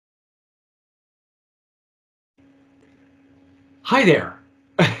Hi there.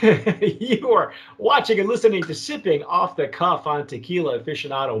 You are watching and listening to Sipping Off the Cuff on Tequila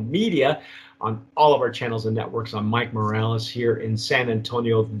Aficionado Media on all of our channels and networks. I'm Mike Morales here in San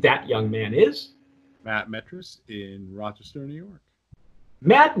Antonio. That young man is Matt Metris in Rochester, New York.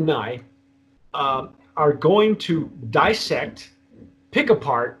 Matt, and I are going to dissect, pick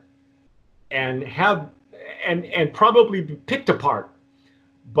apart, and have and probably be picked apart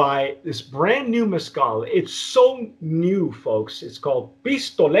by this brand new mezcal. It's so new, folks. It's called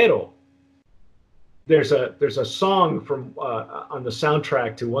Pistolero. There's a song from on the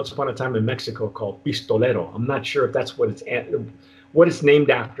soundtrack to Once Upon a Time in Mexico called Pistolero. I'm not sure if that's what it's named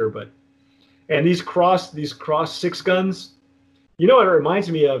after, but and these cross six guns. You know what it reminds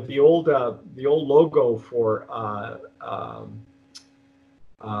me of? The old logo for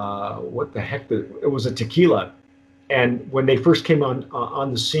what the heck? It was a tequila. And when they first came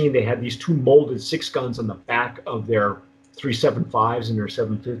on the scene, they had these two molded six guns on the back of their 375s and their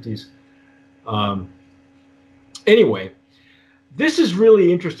 750s. Anyway, this is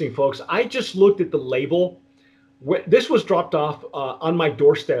really interesting, folks. I just looked at the label. This was dropped off on my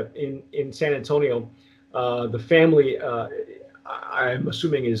doorstep in San Antonio. The family, I'm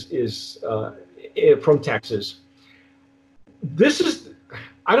assuming, is from Texas. This is,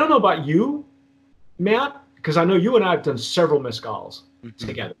 I don't know about you, Matt, because I know you and I have done several mezcals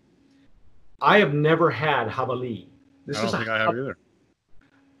together. I have never had jabalí. I don't think I have either.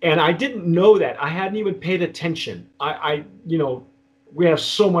 And I didn't know that. I hadn't even paid attention. We have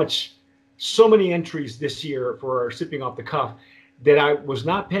so many entries this year for our Sipping Off the Cuff that I was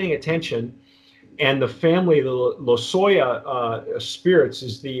not paying attention. And the family, the Lozoya Spirits,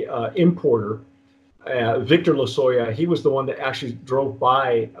 is the importer. Victor Lozoya, he was the one that actually drove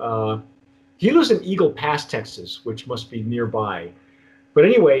by. He lives in Eagle Pass, Texas, which must be nearby. But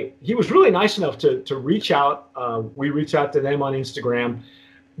anyway, he was really nice enough to reach out. We reached out to them on Instagram.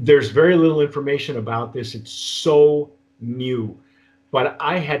 There's very little information about this. It's so new. But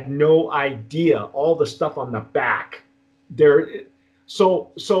I had no idea all the stuff on the back.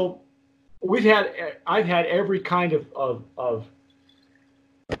 So I've had every kind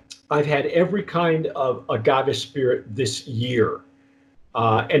of agave spirit this year.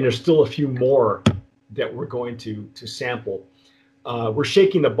 And there's still a few more that we're going to sample. We're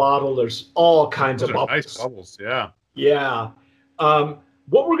shaking the bottle. There's all kinds of bubbles. Nice bubbles, yeah. Yeah.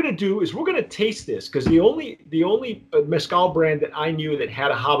 What we're going to do is we're going to taste this because the only mezcal brand that I knew that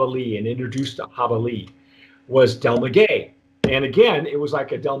had a jabalí and introduced a jabalí was Del Maguey. And again, it was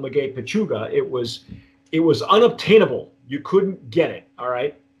like a Del Maguey Pechuga. It was unobtainable. You couldn't get it. All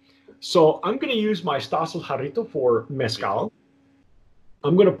right. So I'm going to use my Stas El Jarrito for mezcal.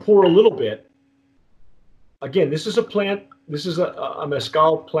 I'm going to pour a little bit. Again, this is a plant. This is a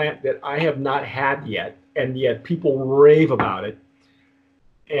mezcal plant that I have not had yet, and yet people rave about it.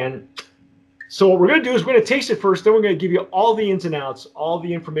 And so what we're going to do is we're going to taste it first. Then we're going to give you all the ins and outs, all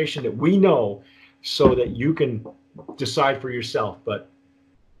the information that we know, so that you can decide for yourself.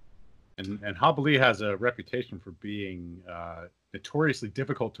 And jabalí has a reputation for being notoriously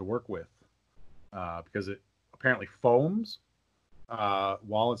difficult to work with because it apparently foams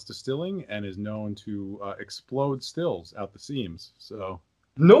while it's distilling and is known to explode stills out the seams. So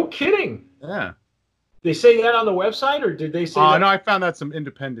no kidding. Yeah. They say that on the website, or did they say that? No, I found that some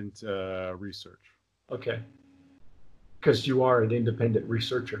independent research. Okay. Because you are an independent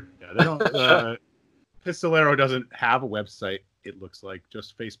researcher. Yeah, they don't. Pistolero doesn't have a website. It looks like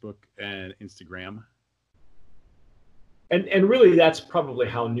just Facebook and Instagram. And really, that's probably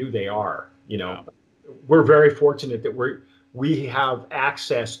how new they are. We're very fortunate that we have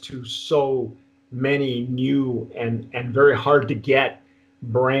access to so many new and very hard to get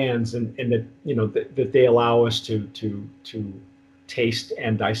brands, and that they allow us to taste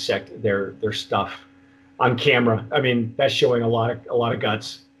and dissect their stuff on camera. I mean, that's showing a lot of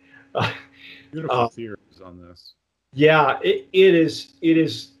guts. Beautiful tears on this. Yeah, it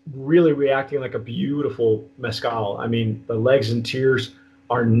is really reacting like a beautiful mezcal. I mean, the legs and tears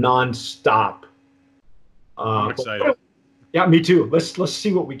are nonstop. I'm excited. Yeah, me too. Let's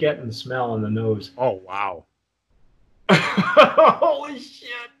see what we get in the smell and the nose. Oh wow. Holy shit!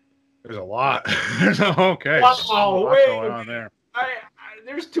 There's a lot. Okay. Wow, wait. Going on there.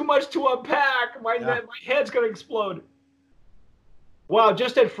 There's too much to unpack. My head's gonna explode. Wow,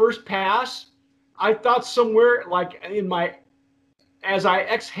 just at first pass, I thought somewhere like as I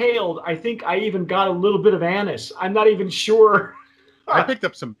exhaled, I think I even got a little bit of anise. I'm not even sure. I picked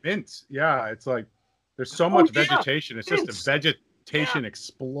up some mint. Yeah, it's like there's so much vegetation. It's just a vegetation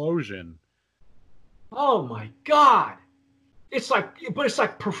explosion. Oh my God. It's like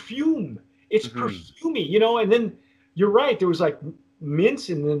perfume. It's perfumey, and then you're right. There was like mints,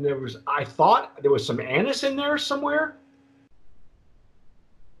 and then I thought there was some anise in there somewhere.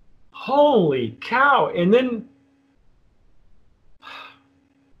 Holy cow. And then,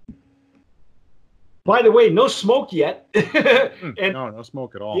 by the way, no smoke yet. And no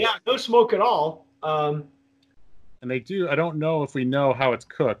smoke at all. Yeah, no smoke at all. And they do. I don't know if we know how it's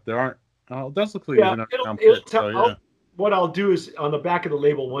cooked. There aren't. Oh, it does look like it'll tell. What I'll do is on the back of the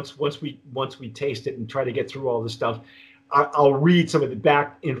label, once we taste it and try to get through all this stuff, I'll read some of the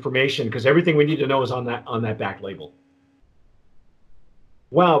back information, because everything we need to know is on that back label.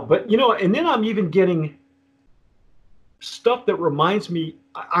 Wow, but and then I'm even getting stuff that reminds me.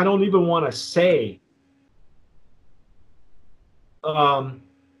 I don't even want to say.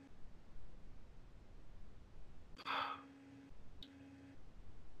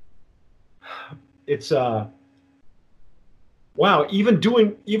 It's wow, even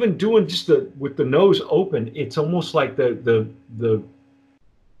doing just with the nose open, it's almost like the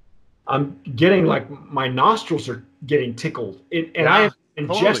I'm getting like my nostrils are getting tickled. I ingest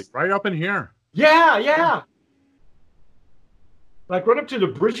totally, right up in here. Yeah. Like right up to the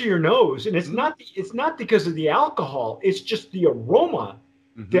bridge of your nose, and it's not because of the alcohol. It's just the aroma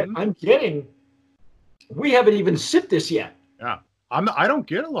that I'm getting. We haven't even sipped this yet. Yeah, I don't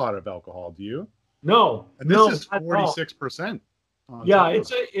get a lot of alcohol. Do you? No, and this is 46%. Yeah,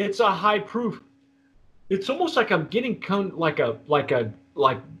 it's a high proof. It's almost like I'm getting like a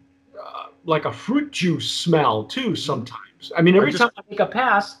fruit juice smell too sometimes. I mean, every time I make a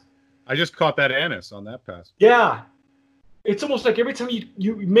pass. I just caught that anise on that pass. Yeah, it's almost like every time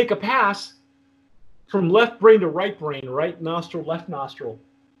you make a pass from left brain to right brain, right nostril, left nostril,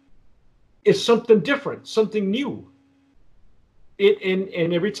 it's something different, something new.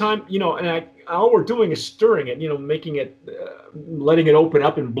 And every time, and all we're doing is stirring it, making it, letting it open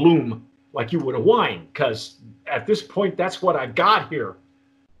up and bloom like you would a wine. Because at this point, that's what I got here.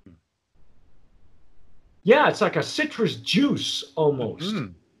 Yeah, it's like a citrus juice almost,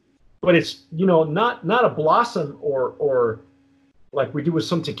 but it's not a blossom or like we do with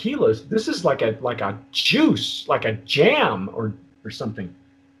some tequilas. This is like a juice, like a jam or something.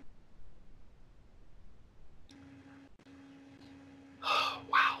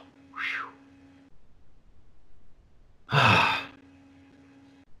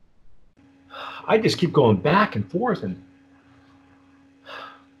 I just keep going back and forth, and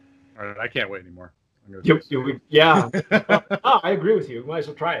all right, I can't wait anymore. Yeah. I agree with you. Might as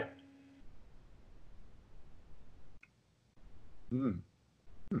well try it.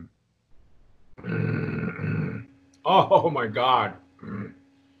 Oh my God.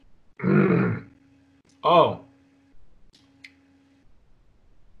 Oh.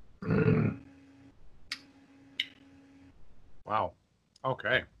 Wow.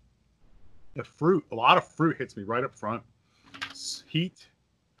 Okay. The fruit, a lot of fruit hits me right up front. Heat,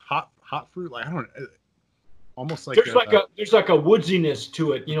 hot fruit. Like I don't, almost like there's like a woodsiness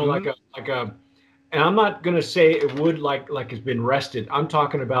to it. Like a. And I'm not gonna say it wood like it's been rested. I'm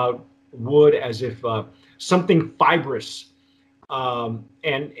talking about wood as if something fibrous. And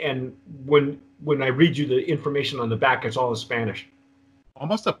when I read you the information on the back, it's all in Spanish.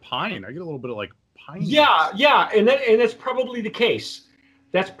 Almost a pine. I get a little bit of like pine. Yeah, and that's probably the case.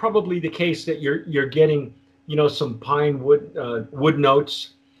 That's probably the case that you're getting, some pine wood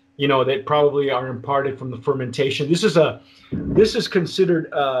notes, that probably are imparted from the fermentation. This is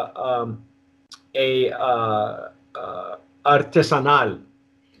considered artesanal.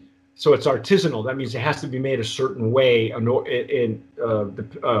 So it's artisanal. That means it has to be made a certain way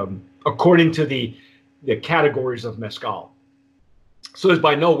according to the categories of mezcal. So it's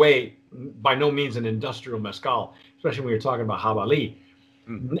by no means an industrial mezcal, especially when you're talking about Jabali.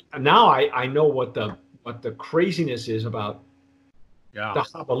 Now I know what the craziness is about the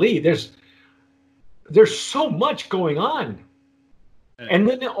Jabali. There's so much going on, and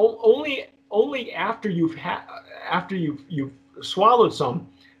then only after you've swallowed some,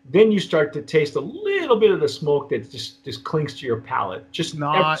 then you start to taste a little bit of the smoke that just clings to your palate. Just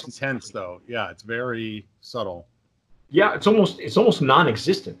not intense though. Yeah, it's very subtle. Yeah, it's almost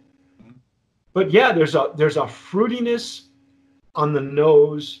non-existent. But yeah, there's a fruitiness on the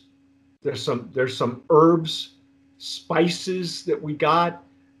nose. There's some herbs, spices that we got,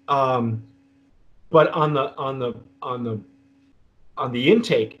 but on the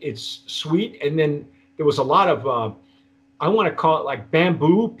intake, it's sweet, and then there was a lot of I want to call it like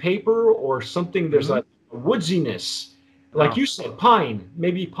bamboo paper or something. There's a woodsiness, like you said,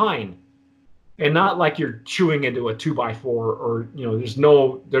 maybe pine, and not like you're chewing into a 2x4 or there's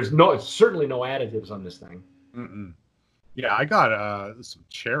certainly no additives on this thing. Yeah, I got some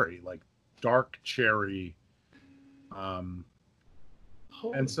cherry, like dark cherry,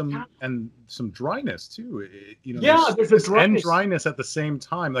 And some dryness too. There's a dryness. Dryness at the same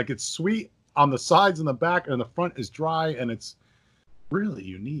time. Like it's sweet on the sides and the back, and the front is dry, and it's really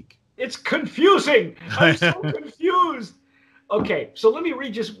unique. It's confusing. I'm so confused. Okay, so let me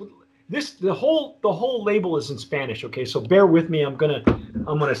read just this. The whole label is in Spanish. Okay, so bear with me. I'm gonna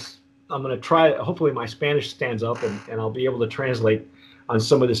try. Hopefully, my Spanish stands up, and I'll be able to translate on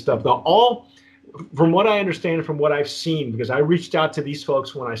some of this stuff. Now, from what I understand, from what I've seen, because I reached out to these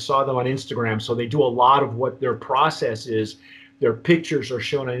folks when I saw them on Instagram, so they do a lot of what their process is. Their pictures are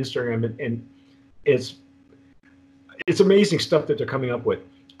shown on Instagram, and it's amazing stuff that they're coming up with.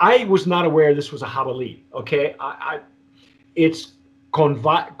 I was not aware this was a jabalí. Okay, it's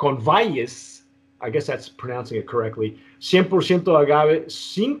Convalles. I guess that's pronouncing it correctly. 100% agave,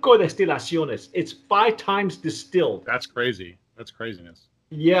 5 destilaciones. It's 5 times distilled. That's crazy. That's craziness.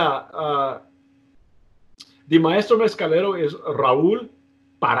 Yeah. The maestro mezcalero is Raúl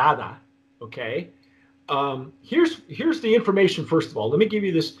Parada. Okay. Here's the information. First of all, let me give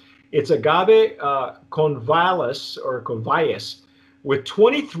you this. It's agave Convalles or Convalles with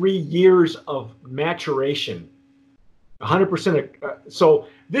 23 years of maturation. 100%. So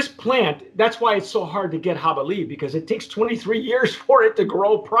this plant, that's why it's so hard to get jabalí, because it takes 23 years for it to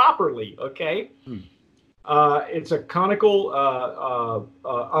grow properly. Okay. It's a conical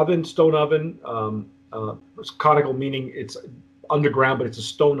oven, stone oven. It's conical meaning it's underground, but it's a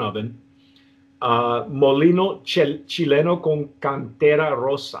stone oven. Molino chileno con cantera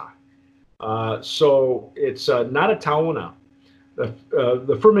rosa. So it's not a taona.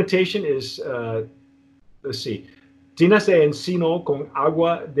 The fermentation is, let's see, tinas de encino con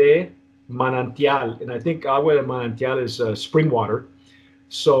agua de manantial. And I think agua de manantial is spring water.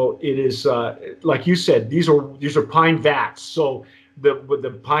 So it is, like you said, these are pine vats. So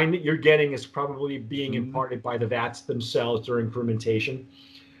the pine that you're getting is probably being imparted by the vats themselves during fermentation.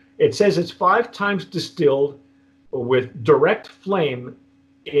 It says it's 5 times distilled with direct flame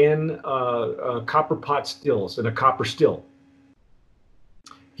in copper pot stills, in a copper still.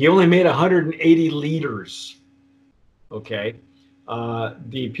 He only made 180 liters. Okay.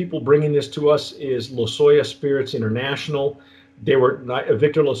 The people bringing this to us is Lozoya Spirits International.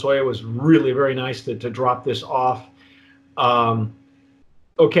 Victor Lozoya was really very nice to drop this off.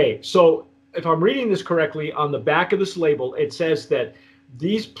 Okay, so if I'm reading this correctly, on the back of this label, it says that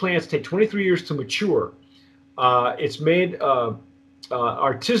these plants take 23 years to mature. It's made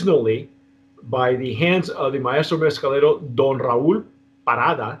artisanally by the hands of the maestro mezcalero Don Raúl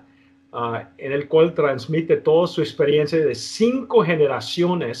Parada, en el cual transmite toda su experiencia de 5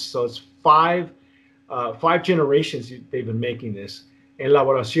 generaciones. So it's 5 generations they've been making this.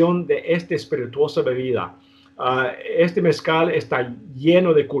 Elaboración de esta espirituosa bebida. Este mezcal está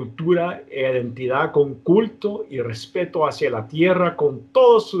lleno de cultura e identidad, con culto y respeto hacia la tierra, con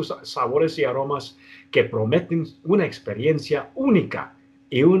todos sus sabores y aromas que prometen una experiencia única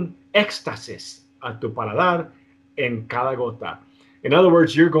y un éxtasis a tu paladar en cada gota. In other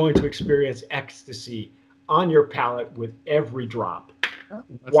words, you're going to experience ecstasy on your palate with every drop.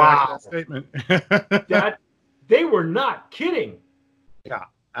 That's wow. An statement. That they were not kidding. Yeah.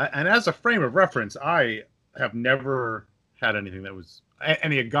 And as a frame of reference, I have never had anything that was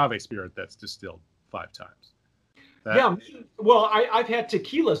any agave spirit that's distilled 5 times. Well, I've had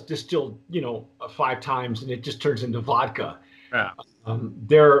tequilas distilled, 5 times, and it just turns into vodka. Yeah.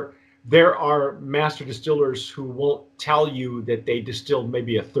 There are master distillers who won't tell you that they distilled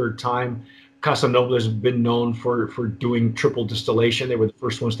maybe a 3rd time. Casa Noble has been known for doing triple distillation. They were the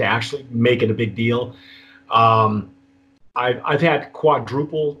first ones to actually make it a big deal. I've had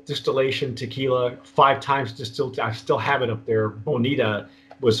quadruple distillation tequila, 5 times distilled. I still have it up there. Bonita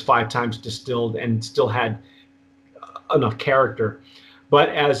was 5 times distilled and still had enough character. But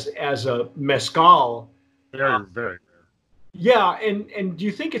as a mezcal, very, very rare. Yeah, and do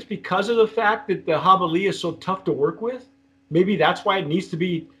you think it's because of the fact that the jabalí is so tough to work with? Maybe that's why it needs to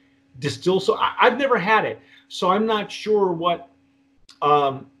be distilled. So I've never had it, so I'm not sure what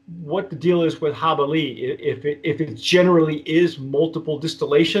the deal is with jabalí. If it generally is multiple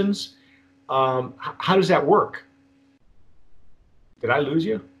distillations, how does that work? Did I lose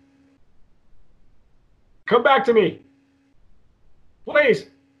you? Come back to me, please.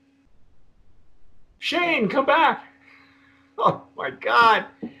 Shane, come back. Oh my God.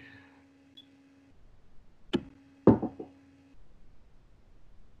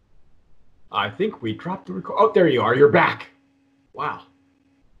 I think we dropped the record. Oh, there you are. You're back. Wow.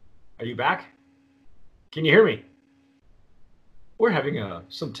 Are you back? Can you hear me? We're having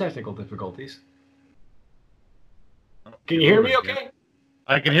some technical difficulties. Can you hear me okay?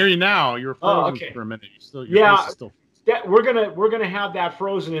 I can hear you now. You were frozen for a minute. Your yeah. voice is still that we're gonna have that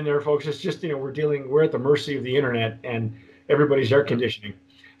frozen in there, folks. It's just we're at the mercy of the internet and everybody's air conditioning.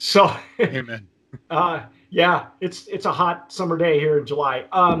 So, Amen. yeah, it's a hot summer day here in July.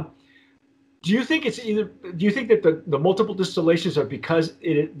 Do you think that the multiple distillations are because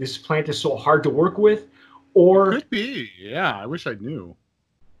this plant is so hard to work with, or Could be? Yeah, I wish I knew.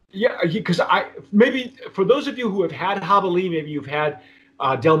 yeah, because maybe for those of you who have had Jabalí, maybe you've had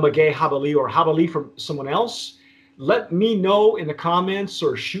Del Maguey Jabalí or Jabalí from someone else. Let me know in the comments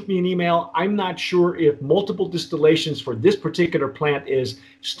or shoot me an email. I'm not sure if multiple distillations for this particular plant is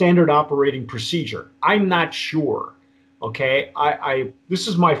standard operating procedure. I'm not sure. Okay, this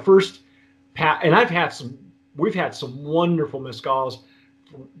is my first and we've had some wonderful mezcals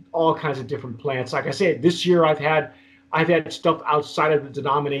from all kinds of different plants. Like I said, this year I've had stuff outside of the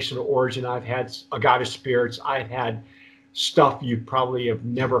denomination of origin. I've had agave spirits. I've had stuff you probably have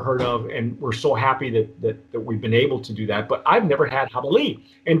never heard of, and we're so happy that we've been able to do that. But I've never had Jabalí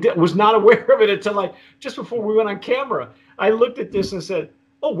and was not aware of it until just before we went on camera. I looked at this and said,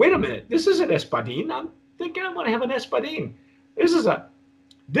 "Oh, wait a minute, this isn't Espadín. I'm thinking I want to have an Espadín. This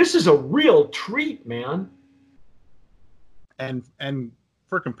is a real treat, man." And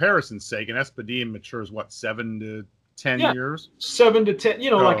for comparison's sake, an Espadín matures what, 7 to 10 years? 7 to 10.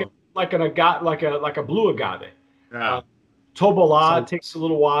 Like a blue agave. Yeah. Tobola takes a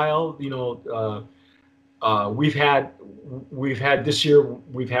little while. We've had this year.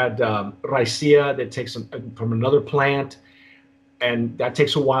 We've had Raicilla that takes from another plant, and that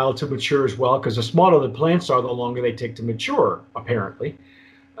takes a while to mature as well. Because the smaller the plants are, the longer they take to mature, apparently.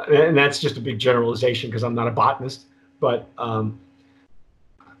 And that's just a big generalization because I'm not a botanist. But I'm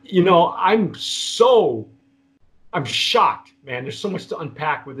shocked, man. There's so much to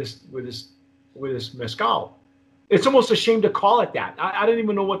unpack with this mezcal. It's almost a shame to call it that. I don't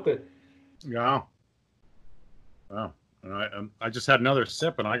even know what the. Yeah. Wow. I just had another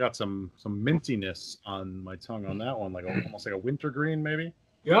sip, and I got some mintiness on my tongue on that one, almost like a wintergreen, maybe.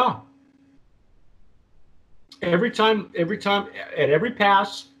 Yeah. Every time, at every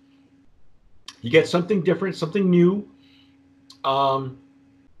pass, you get something different, something new. My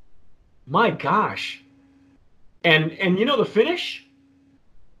gosh. And the finish.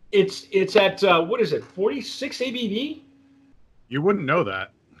 It's at what is it? 46 ABV. You wouldn't know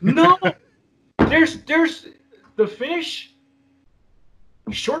that. No, there's the finish.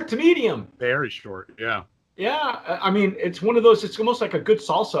 Short to medium. Very short. Yeah. Yeah, I mean it's one of those. It's almost like a good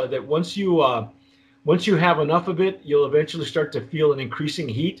salsa that once you have enough of it, you'll eventually start to feel an increasing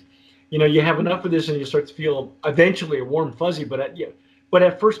heat. You have enough of this, and you start to feel eventually a warm fuzzy. But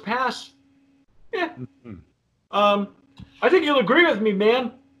at first pass, yeah. Mm-hmm. I think you'll agree with me,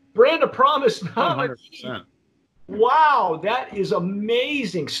 man. Brand of Promise. 100%. Wow, that is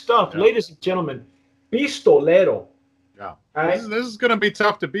amazing stuff, ladies and gentlemen. Pistolero. Yeah, right? This is going to be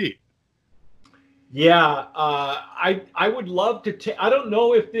tough to beat. Yeah, I would love to. I don't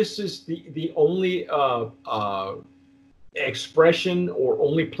know if this is the only expression or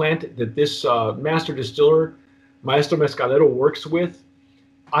only plant that this master distiller, Maestro Mezcalero, works with.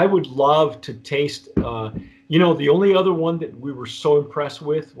 I would love to taste. The only other one that we were so impressed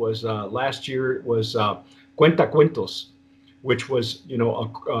with was last year. It was Cuenta Cuentos, which was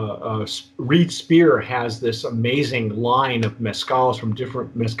Reed Spear has this amazing line of mezcals from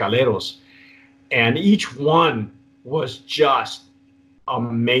different mezcaleros, and each one was just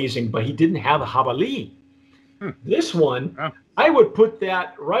amazing. But he didn't have a Jabalí. This one, I would put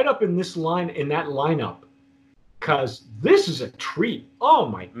that right up in this line, in that lineup, because this is a treat. Oh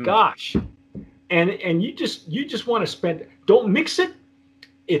my gosh. And you just want to spend. Don't mix it.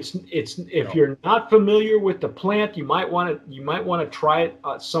 If you're not familiar with the plant, you might want to try it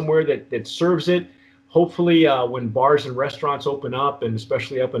somewhere that serves it. Hopefully, when bars and restaurants open up, and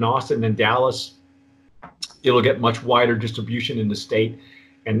especially up in Austin and Dallas, it'll get much wider distribution in the state,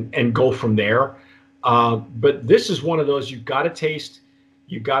 and go from there. But this is one of those you've got to taste.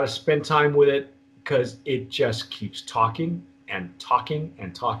 You got to spend time with it because it just keeps talking and talking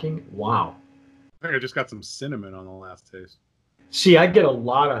and talking. Wow. I think I just got some cinnamon on the last taste. See, I get a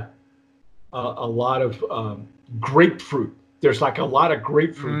lot of grapefruit. There's like a lot of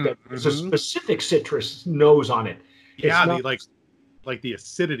grapefruit. There's a specific citrus nose on it. Yeah, like the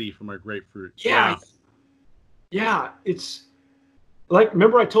acidity from a grapefruit. Yeah, it's like,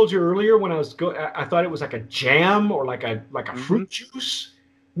 remember I told you earlier when I thought it was like a jam or like a fruit juice.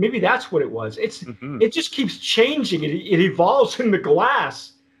 Maybe that's what it was. It just keeps changing. It evolves in the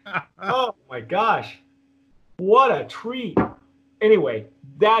glass. Oh my gosh, what a treat. Anyway,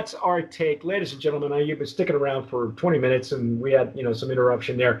 that's our take, ladies and gentlemen. You've been sticking around for 20 minutes, and we had some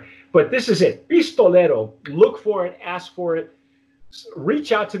interruption there, but this is it. Pistolero. Look for it, ask for it.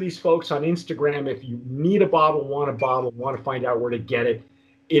 Reach out to these folks on Instagram if you need a bottle, want to find out where to get it.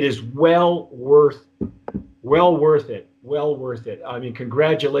 It is well worth it. Well worth it. I mean,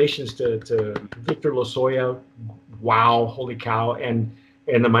 congratulations to Victor Lozoya. Wow, holy cow. And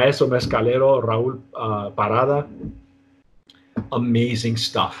the Maestro Mezcalero, Raul Parada. Amazing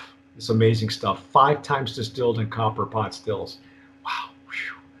stuff. It's amazing stuff. 5 times distilled in copper pot stills. Wow.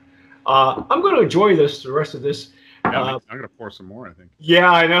 I'm going to enjoy the rest of this. Yeah, I'm going to pour some more, I think.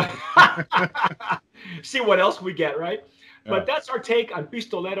 Yeah, I know. See what else we get, right? Yeah. But that's our take on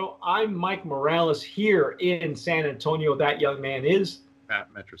Pistolero. I'm Mike Morales here in San Antonio. That young man is Pat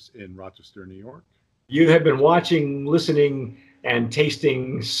Metris in Rochester, New York. You have been watching, listening, and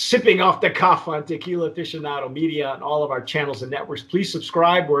tasting, sipping off the cuff on Tequila Aficionado Media on all of our channels and networks. Please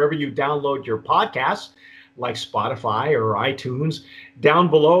subscribe wherever you download your podcasts, like Spotify or iTunes. Down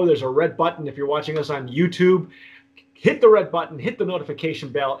below, there's a red button if you're watching us on YouTube. Hit the red button, hit the notification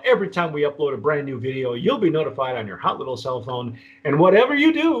bell. Every time we upload a brand new video, you'll be notified on your hot little cell phone. And whatever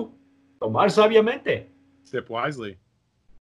you do, tomar sabiamente. Sip wisely.